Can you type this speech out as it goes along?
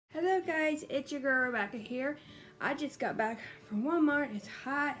guys, it's your girl Rebekah here. I just got back from Walmart. It's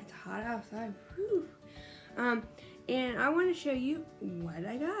hot outside. Whew. And I want to show you what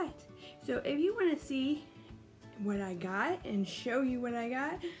I got. So if you want to see what I got and show you what I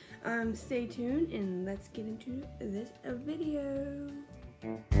got, stay tuned and let's get into this video.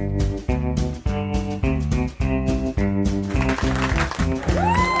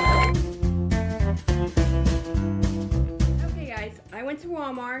 Okay guys, I went to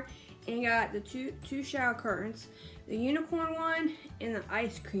Walmart and got the two shower curtains, the unicorn one and the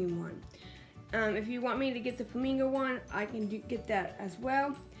ice cream one. If you want me to get the flamingo one, I can get that as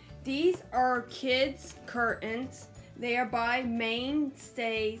well. These are kids curtains. They are by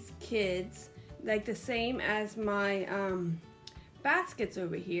Mainstays Kids, like the same as my baskets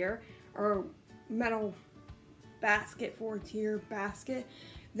over here, or metal basket, 4-tier basket.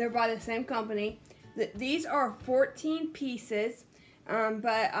 They're by the same company. These are 14 pieces,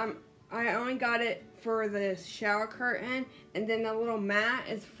 but I only got it for the shower curtain, and then the little mat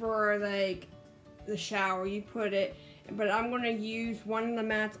is for like the shower. You put it, but I'm going to use one of the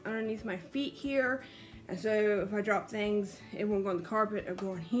mats underneath my feet here, and so if I drop things, it won't go on the carpet. It'll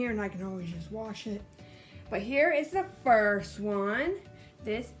go in here, and I can always just wash it. But here is the first one.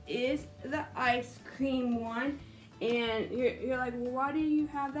 This is the ice cream one, and you're like, well, why do you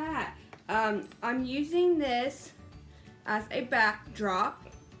have that? I'm using this as a backdrop,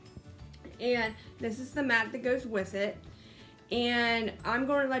 and this is the mat that goes with it. And I'm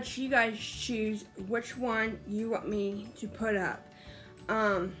going to let you guys choose which one you want me to put up.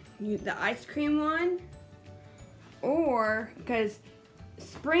 The ice cream one, or because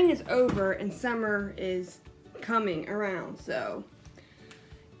spring is over and summer is coming around, so.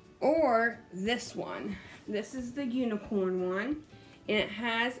 Or this one. This is the unicorn one, and it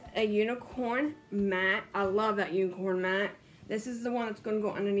has a unicorn mat. I love that unicorn mat. This is the one that's going to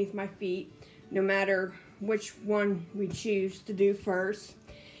go underneath my feet, no matter which one we choose to do first.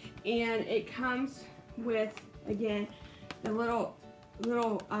 And it comes with, again, the little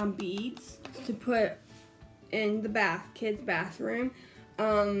beads to put in the kids' bathroom.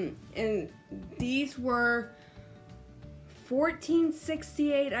 And these were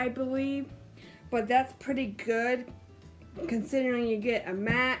 $14.68, I believe, but that's pretty good considering you get a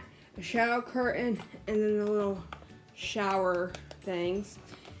mat, a shower curtain, and then the little shower things.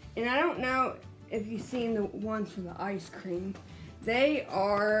 And I don't know if you've seen the ones for the ice cream. They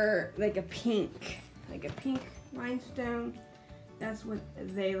are like a pink rhinestone. That's what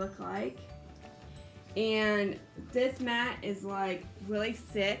they look like. And this mat is like really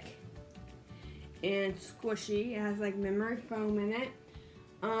thick and squishy. It has like memory foam in it.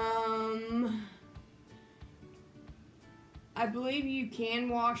 I believe you can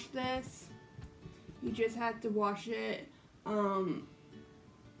wash this. You just have to wash it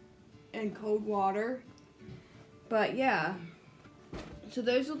in cold water. But yeah, so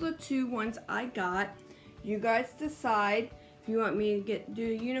those are the two ones I got. You guys decide if you want me to do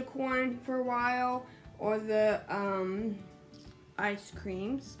the unicorn for a while or the ice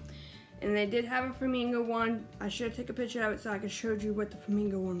creams. And they did have a flamingo one. I should have taken a picture of it so I could show you what the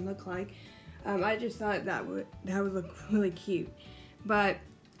flamingo one looked like. I just thought that would look really cute. But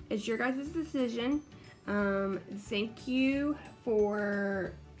it's your guys' decision. Thank you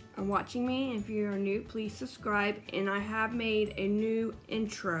for watching me. If you're new, please subscribe. And I have made a new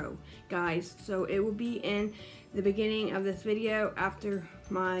intro, guys. So it will be in the beginning of this video after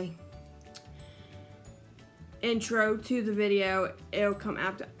my intro to the video. It'll come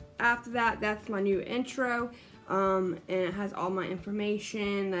after that. That's my new intro. And it has all my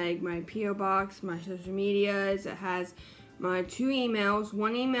information, like my P.O. box, my social medias. It has my 2 emails.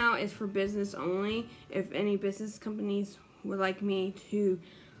 One email is for business only. If any business companies would like me to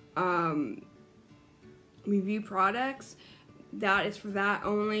review products, that is for that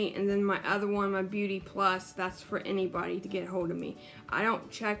only. And then my other one, my Beauty Plus, that's for anybody to get a hold of me. I don't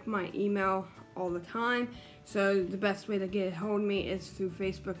check my email all the time, so the best way to get a hold of me is through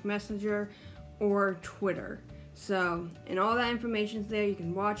Facebook Messenger or Twitter. So, and all that information's there. You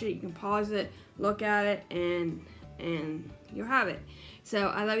can watch it, you can pause it, look at it, and you'll have it. So,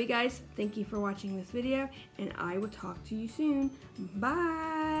 I love you guys. Thank you for watching this video, and I will talk to you soon.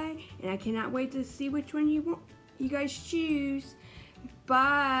 Bye! And I cannot wait to see which one you guys choose.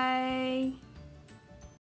 Bye!